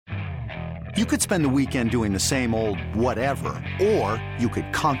You could spend the weekend doing the same old whatever, or you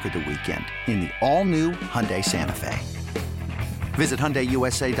could conquer the weekend in the all-new Hyundai Santa Fe. Visit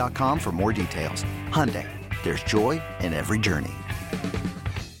HyundaiUSA.com for more details. Hyundai, there's joy in every journey.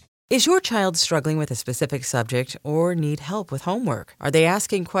 Is your child struggling with a specific subject or need help with homework? Are they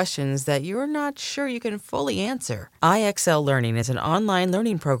asking questions that you're not sure you can fully answer? IXL Learning is an online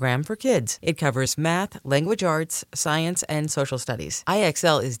learning program for kids. It covers math, language arts, science, and social studies.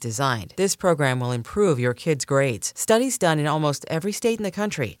 IXL is designed. This program will improve your kids' grades. Studies done in almost every state in the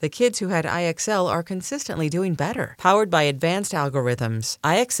country. The kids who had IXL are consistently doing better. Powered by advanced algorithms,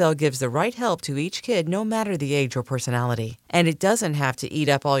 IXL gives the right help to each kid no matter the age or personality. And it doesn't have to eat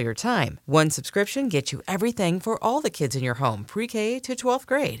up all your time. One subscription gets you everything for all the kids in your home, pre-K to 12th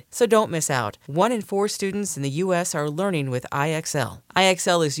grade. So don't miss out. 1 in 4 students in the U.S. are learning with IXL.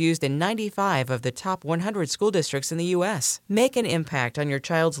 IXL is used in 95 of the top 100 school districts in the U.S. Make an impact on your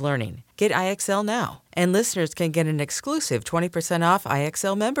child's learning. Get IXL now. And listeners can get an exclusive 20% off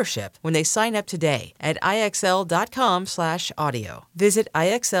IXL membership when they sign up today at IXL.com/audio. Visit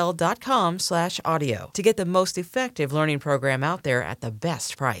IXL.com/audio to get the most effective learning program out there at the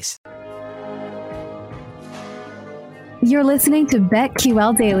best price. You're listening to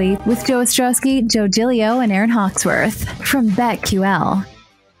BetQL Daily with Joe Ostrowski, Joe Giglio, and Aaron Hawksworth from BetQL.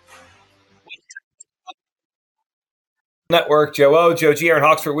 Network. Joe G, Aaron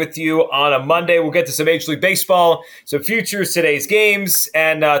Hawksworth with you on a Monday. We'll get to some Major League Baseball, some futures, today's games,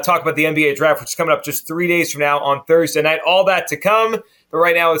 and talk about the NBA draft, which is coming up just 3 days from now on Thursday night. All that to come. But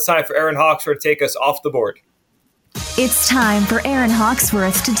right now it's time for Aaron Hawksworth to take us off the board. It's time for Aaron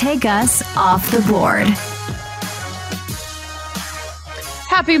Hawksworth to take us off the board.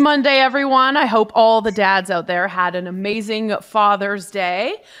 Happy Monday, everyone. I hope all the dads out there had an amazing Father's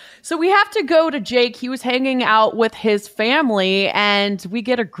Day. So we have to go to Jake. He was hanging out with his family, and we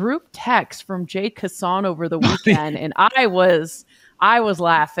get a group text from Jake Hassan over the weekend, and I was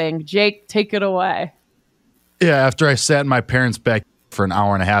laughing. Jake, take it away. Yeah, after I sat in my parents' back for an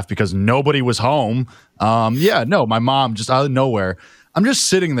hour and a half because nobody was home. My mom just out of nowhere. I'm just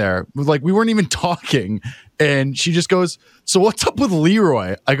sitting there, like we weren't even talking, and she just goes, "So what's up with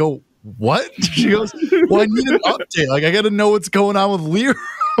Leroy?" I go, "What?" She goes, "Well, I need an update. Like I got to know what's going on with Leroy."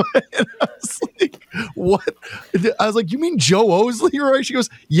 And I was like, "What?" I was like, "You mean Joe O's Leroy?" She goes,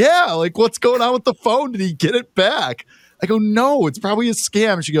 "Yeah. Like what's going on with the phone? Did he get it back?" I go, "No, it's probably a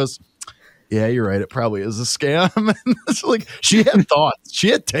scam." She goes, "Yeah, you're right. It probably is a scam." And it's like she had thoughts.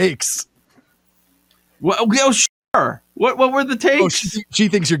 She had takes. Well, sure. What were the takes? Oh, she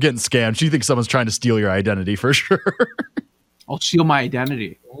thinks you're getting scammed. She thinks someone's trying to steal your identity for sure. I'll steal my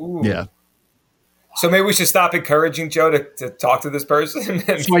identity. Ooh. Yeah. So maybe we should stop encouraging Joe to talk to this person.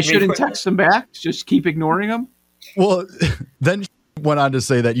 So I shouldn't text him back? Just keep ignoring him? Well, then she went on to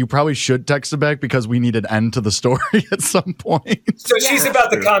say that you probably should text him back because we need an end to the story at some point. So she's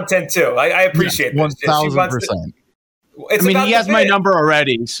about the content too. I appreciate that. 1,000%. I mean, he has my number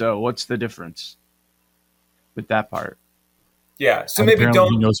already, so what's the difference with that part? Yeah, so Apparently maybe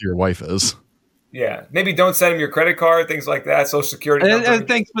don't. He knows who your wife is. Yeah, maybe don't send him your credit card, things like that, Social Security number. And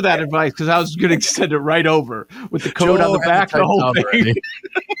thanks for that advice, because I was going to send it right over with the code on the back, the whole thing.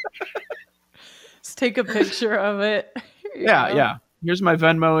 Let's take a picture of it. Yeah. Here's my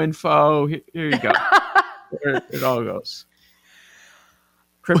Venmo info. Here you go. There it all goes.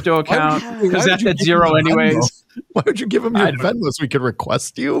 Crypto account, because that's at zero anyways. Why would you give him your Venmo so we could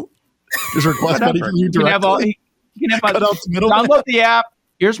request you? Just request money from you directly. You can have download the app.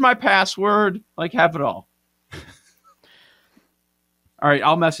 Here's my password. Like, have it all. All right,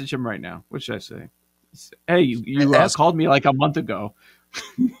 I'll message him right now. What should I say? Hey, you called me like a month ago.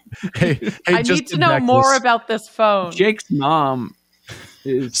 Hey, I need to know more about this phone. Jake's mom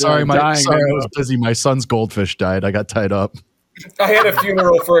is sorry, dying. Sorry, I was busy. My son's goldfish died. I got tied up. I had a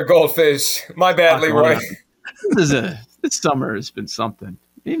funeral for a goldfish. My bad, Leroy. This summer has been something.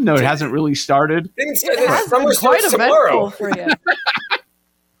 Even though it hasn't really started. It has been quite eventful for you.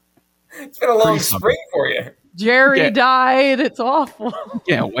 It's been a long spring for you. Jerry died. It's awful.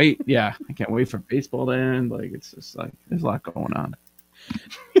 Can't wait. Yeah, I can't wait for baseball to end. Like, it's just like there's a lot going on.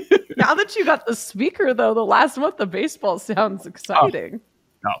 Now that you got the speaker, though, the last month of baseball sounds exciting.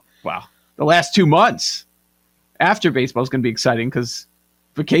 Oh wow. The last 2 months after baseball is going to be exciting because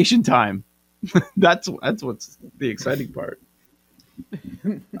vacation time. That's what's the exciting part.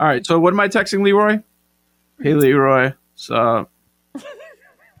 All right. So what am I texting Leroy? Hey, Leroy. Sup?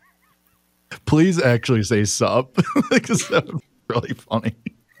 Please actually say sup. Because that would be really funny.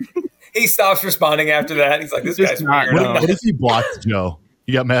 He stops responding after that. He's like, this guy's weird. What if he blocked Joe?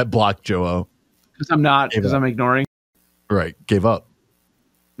 You got mad blocked Joe. Because I'm ignoring. Right. Gave up.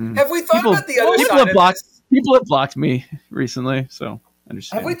 Have we thought about the other people side have blocked, of this? People have blocked me recently, so I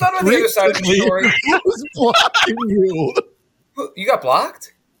understand. Have we thought about the other side of the story? Who's blocking you? You got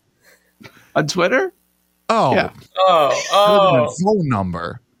blocked? On Twitter? Oh, Yeah. Oh. phone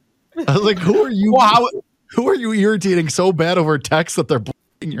number. I was like, who are you? Who are you irritating so bad over text that they're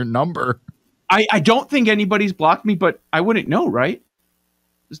blocking your number? I don't think anybody's blocked me, but I wouldn't know, right?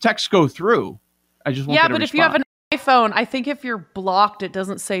 Does texts go through? I just won't Yeah, get a but if you have response. an iPhone, I think if you're blocked, it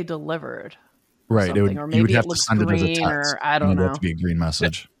doesn't say delivered. Right. It would, Or you maybe would have it to looks send it as a green, text. or I don't It'd know. have to be a green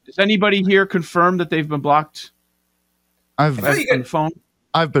message. Does anybody here confirm that they've been blocked I've feel like on the phone?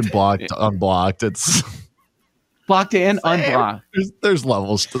 I've been blocked, unblocked. It's Blocked and unblocked. there's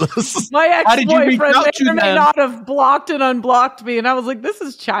levels to this. My How did you reach ex-boyfriend out to may or may them? not have blocked and unblocked me, and I was like, "This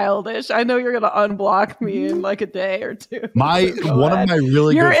is childish. I know you're gonna unblock me in like a day or two." Go One ahead. of my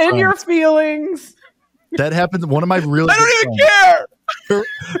really You're good in your friends, feelings. that happened. One of my really I don't good even friends, care.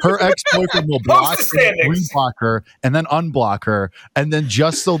 her ex-boyfriend will block Post the her, standings. reblock her, and then unblock her, and then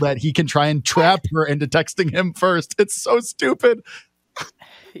just so that he can try and trap her into texting him first. It's so stupid.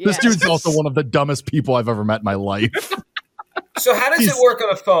 This Yeah. dude's also one of the dumbest people I've ever met in my life. So how does it work on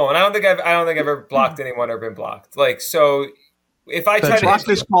a phone? I don't think I've ever blocked anyone or been blocked. Like, so if I try Block to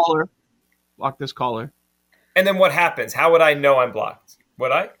this caller. Block this caller. and then what happens? How would I know I'm blocked?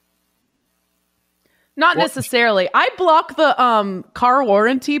 Would I? Not necessarily. I block the car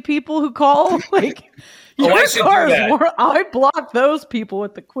warranty people who call. Like, Oh, your I should do car is that. I block those people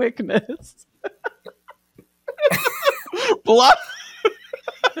with the quickness. Block.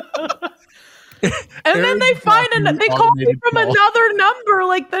 And then they find they call me automated from call. another number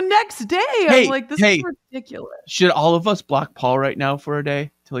like the next day. Hey, I'm like, this hey. is ridiculous. Should all of us block Paul right now for a day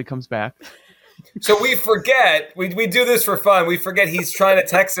till he comes back? So we forget, we do this for fun. We forget he's trying to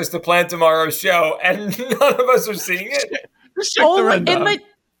text us to plan tomorrow's show, and none of us are seeing it. Just check the rundown.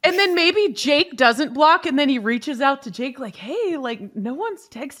 And then maybe Jake doesn't block, and then he reaches out to Jake like, "Hey, like no one's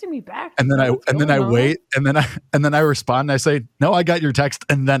texting me back." And then I What's going on?" wait, and then I respond and I say, "No, I got your text,"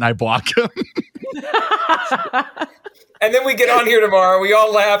 and then I block him. And then we get on here tomorrow, we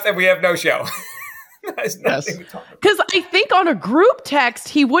all laugh, and we have no show. That's nothing to talk about. Because I think on a group text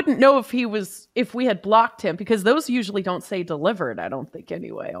he wouldn't know if we had blocked him, because those usually don't say delivered. I don't think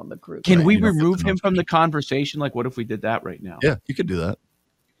anyway on the group. Can we you don't remove have to him know. from the conversation? Like, what if we did that right now? Yeah, you could do that.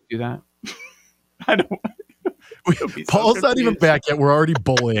 Do that? I don't. be so Paul's not even confused. back yet. We're already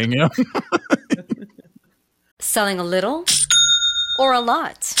bullying him. Selling a little or a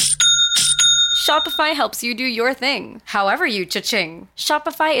lot? Shopify helps you do your thing, however you cha-ching.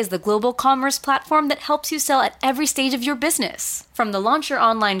 Shopify is the global commerce platform that helps you sell at every stage of your business. From the launch your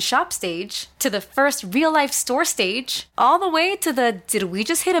online shop stage, to the first real-life store stage, all the way to the did we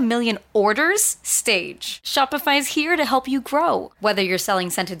just hit 1 million orders stage. Shopify's here to help you grow. Whether you're selling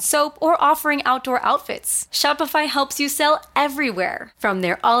scented soap or offering outdoor outfits, Shopify helps you sell everywhere. From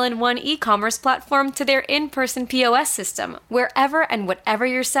their all-in-one e-commerce platform to their in-person POS system, wherever and whatever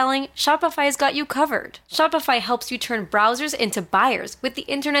you're selling, Shopify's got you covered. Shopify helps you turn browsers into buyers with the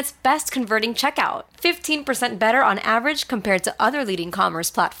internet's best converting checkout. 15% better on average compared to other leading commerce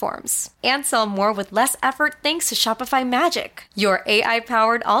platforms. And sell more with less effort thanks to Shopify Magic, your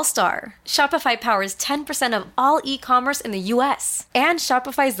AI-powered all-star. Shopify powers 10% of all e-commerce in the US. And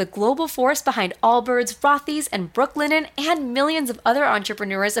Shopify is the global force behind Allbirds, Rothy's, and Brooklinen, and millions of other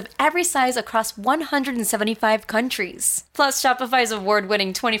entrepreneurs of every size across 175 countries. Plus, Shopify's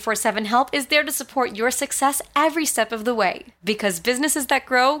award-winning 24/7 help is there to support your success every step of the way. Because businesses that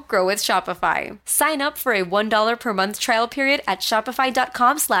grow, grow with Shopify. Sign up for a $1 per month trial period at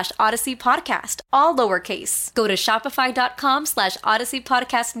shopify.com/Odyssey Podcast, all lowercase. Go to shopify.com/Odyssey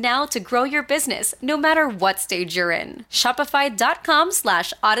Podcast now to grow your business, no matter what stage you're in.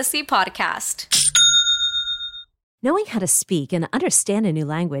 Shopify.com/Odyssey Podcast. Knowing how to speak and understand a new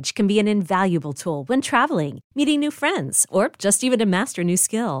language can be an invaluable tool when traveling, meeting new friends, or just even to master a new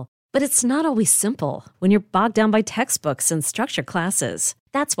skill. But it's not always simple when you're bogged down by textbooks and structured classes.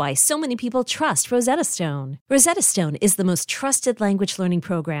 That's why so many people trust Rosetta Stone. Rosetta Stone is the most trusted language learning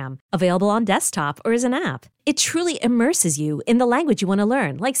program, available on desktop or as an app. It truly immerses you in the language you want to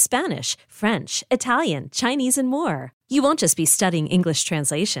learn, like Spanish, French, Italian, Chinese, and more. You won't just be studying English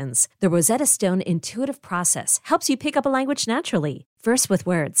translations. The Rosetta Stone intuitive process helps you pick up a language naturally, first with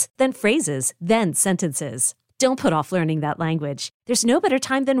words, then phrases, then sentences. Don't put off learning that language. There's no better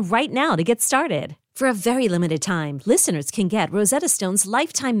time than right now to get started. For a very limited time, listeners can get Rosetta Stone's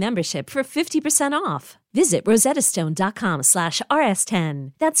lifetime membership for 50% off. Visit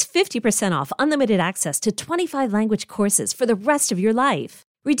rosettastone.com/rs10. That's 50% off unlimited access to 25 language courses for the rest of your life.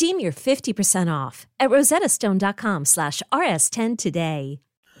 Redeem your 50% off at rosettastone.com/rs10 today.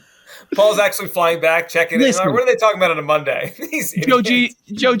 Paul's actually flying back, checking in. What are they talking about on a Monday? Joe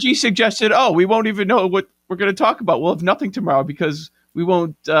G suggested, we won't even know what we're going to talk about. We'll have nothing tomorrow because we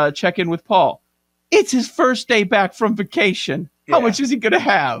won't check in with Paul. It's his first day back from vacation. Yeah. How much is he going to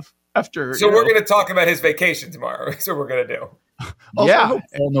have after? So we're going to talk about his vacation tomorrow. That's what we're going to do. Also, I hope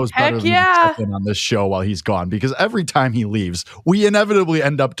Paul knows better than to check in on this show while he's gone, because every time he leaves, we inevitably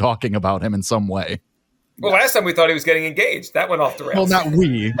end up talking about him in some way. Well, last time we thought he was getting engaged. That went off the rails. Well, not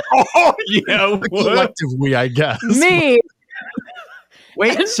we. The collective we, I guess. Me.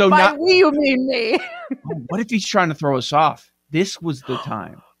 Wait, so by we you mean me? What if he's trying to throw us off? This was the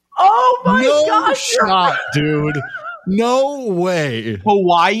time. Oh my gosh! Shot, dude. No way.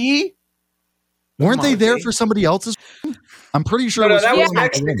 Hawaii? Weren't they there for somebody else's? I'm pretty sure that was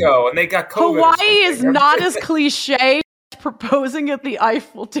Mexico, and they got COVID. Hawaii is not as cliche as proposing at the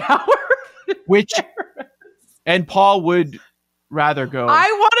Eiffel Tower. And Paul would rather go. I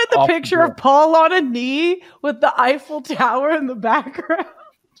wanted the picture of Paul on a knee with the Eiffel Tower in the background.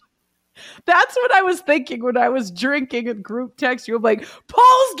 That's what I was thinking when I was drinking and group text you. I'm like,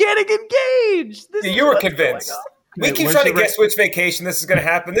 Paul's getting engaged. You were convinced. We keep trying to guess which vacation this is going to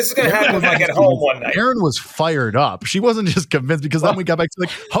happen. This is going to happen like at home one night. Erin was fired up. She wasn't just convinced, because then we got back to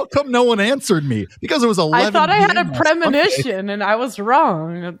how come no one answered me? Because it was 11. I thought I had a premonition and I was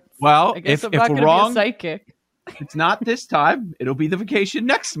wrong. Well, I guess if I'm not we're going to wrong, be a psychic. It's not this time. It'll be the vacation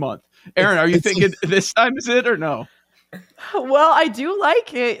next month. Erin, are you thinking this time is it or no? Well, I do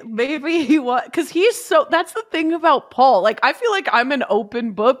like it. Maybe he was, because that's the thing about Paul. Like, I feel like I'm an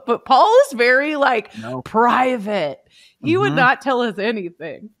open book, but Paul is very private. He would not tell us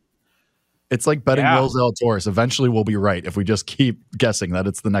anything. It's like betting Will Zalatoris. Eventually we'll be right if we just keep guessing that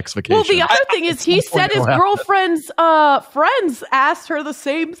it's the next vacation. Well, the other thing is he said his girlfriend's friends asked her the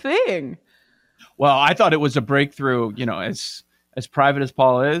same thing. Well, I thought it was a breakthrough, as private as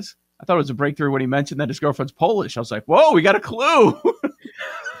Paul is. I thought it was a breakthrough when he mentioned that his girlfriend's Polish. I was like, whoa, we got a clue.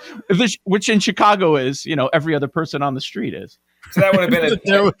 Which in Chicago is, every other person on the street is. So that would have been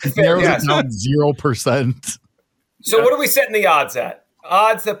narrows it down 0%. So what are we setting the odds at?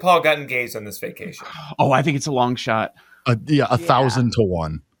 Odds that Paul got engaged on this vacation. Oh, I think it's a long shot. 1,000 to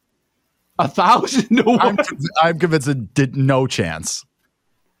 1. 1,000 to 1. I'm convinced it did no chance.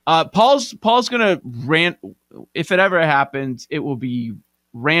 Paul's gonna rant. If it ever happens, it will be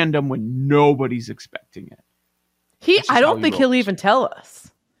random when nobody's expecting it. I don't think he'll even tell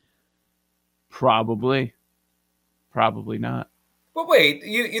us. Probably not. But wait,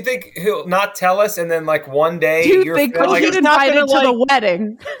 you think he'll not tell us, and then one day you're he's invited to the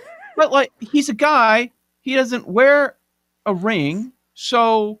wedding? But he's a guy. He doesn't wear a ring,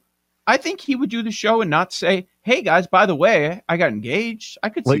 so I think he would do the show and not say, "Hey guys, by the way, I got engaged." I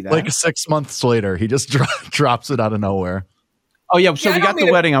could see that. Like 6 months later, he just drops it out of nowhere. Oh yeah, so we got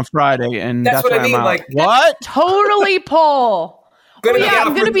the wedding on Friday, and that's what I mean. What? Totally, Paul.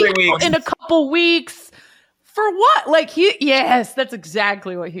 I'm gonna be in a couple weeks. For what? Yes, that's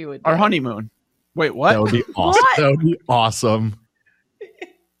exactly what he would do. Our honeymoon. Wait, what? That would be awesome. That would be awesome.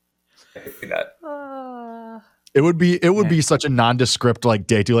 It would be such a nondescript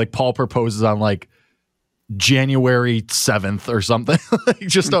day too. Paul proposes on January 7th or something.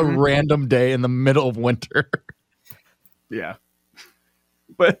 Just a random day in the middle of winter. Yeah.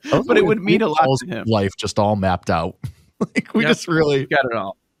 But it would mean a lot to him. Life just all mapped out. We just really got it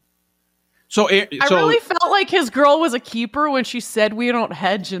all. So I really felt like his girl was a keeper when she said we don't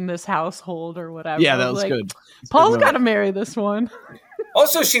hedge in this household or whatever. Yeah, that was good. Paul's got to marry this one.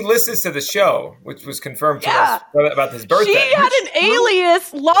 Also, she listens to the show, which was confirmed to us about his birthday. She had an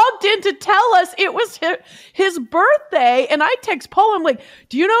alias logged in to tell us it was his birthday. And I text Paul, I'm like,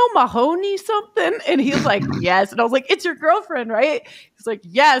 do you know Mahoney something? And he's like, yes. And I was like, it's your girlfriend, right? He's like,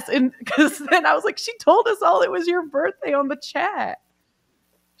 yes. And because then I was like, she told us all it was your birthday on the chat.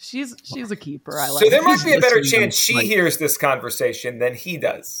 She's a keeper. So there might be a better chance she hears this conversation than he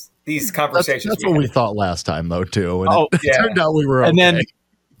does. These conversations. That's what we thought last time, though, too. And it turned out we were okay.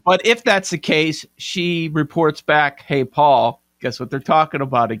 But if that's the case, she reports back, "Hey, Paul, guess what they're talking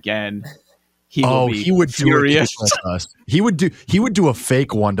about again?" He would furious. He would do a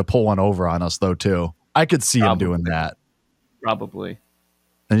fake one to pull one over on us, though, too. I could see him doing that. Probably.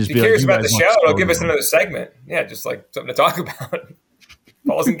 And just be curious about the show. It'll give us another segment. Yeah, just something to talk about.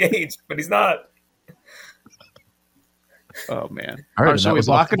 Paul's engaged, but he's not. Oh man! All right, so we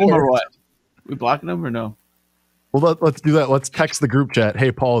blocking him or what? We blocking him or no? Well, let's do that. Let's text the group chat.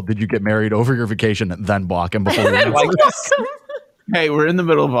 Hey, Paul, did you get married over your vacation? And then block him before we answer. Hey, we're in the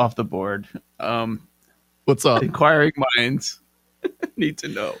middle of off the board. What's up? Inquiring minds need to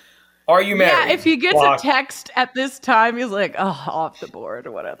know. Are you married? Yeah, if he gets Block. a text at this time, he's like, oh, off the board.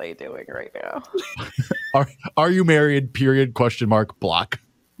 What are they doing right now? Are you married? Period. Question mark. Block.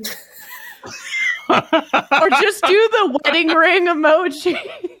 Or just do the wedding ring emoji.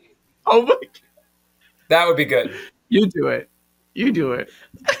 Oh my God. That would be good. You do it. You do it.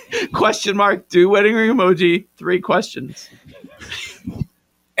 Question mark. Do wedding ring emoji. 3 questions.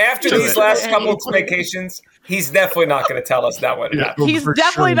 After Do these it. last couple of vacations, he's definitely not going to tell us that one. Yeah. He's For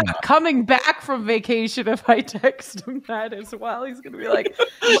definitely sure not coming back from vacation if I text him that as well. He's going to be like,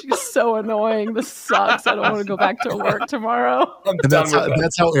 she's so annoying. This sucks. I don't want to go back to work tomorrow. I'm And done with that.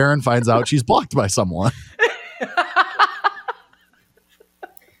 that's how Aaron finds out she's blocked by someone.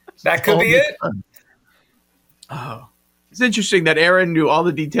 That could be it. Oh. It's interesting that Aaron knew all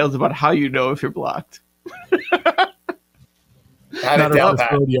the details about how you know if you're blocked. Had Not it down her first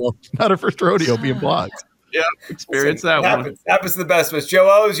pat. rodeo. Not her first rodeo being blocked. Yeah, experience that one. Happens to the best of us. Joe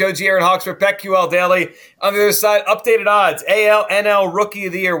O's, Joe G, Aaron Hawksworth, BetQL Daily. On the other side, updated odds. AL, NL, Rookie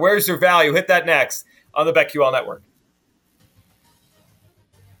of the Year. Where's their value? Hit that next on the BetQL Network.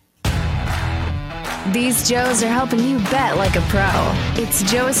 These Joes are helping you bet like a pro. It's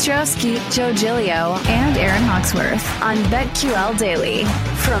Joe Ostrowski, Joe Giglio, and Aaron Hawksworth on BetQL Daily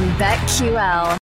from BetQL.